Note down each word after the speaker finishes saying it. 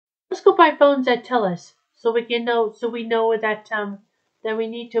Let's go buy phones at Telus so we know that we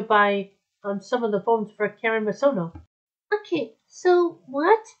need to buy some of the phones for Karen Masono. Okay, so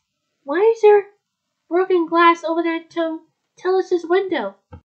what? Why is there broken glass over that Telus's window?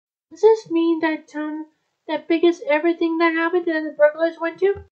 Does this mean that biggest everything that happened that the burglars went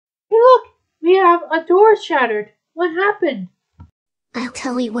to? Hey look, we have a door shattered. What happened? I'll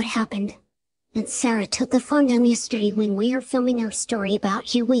tell you what happened. And Sarah took the phone down yesterday when we were filming our story about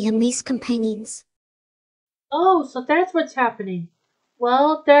Huey and May's companions. Oh, so that's what's happening.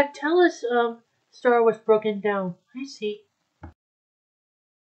 Well, that Telus store was broken down. I see.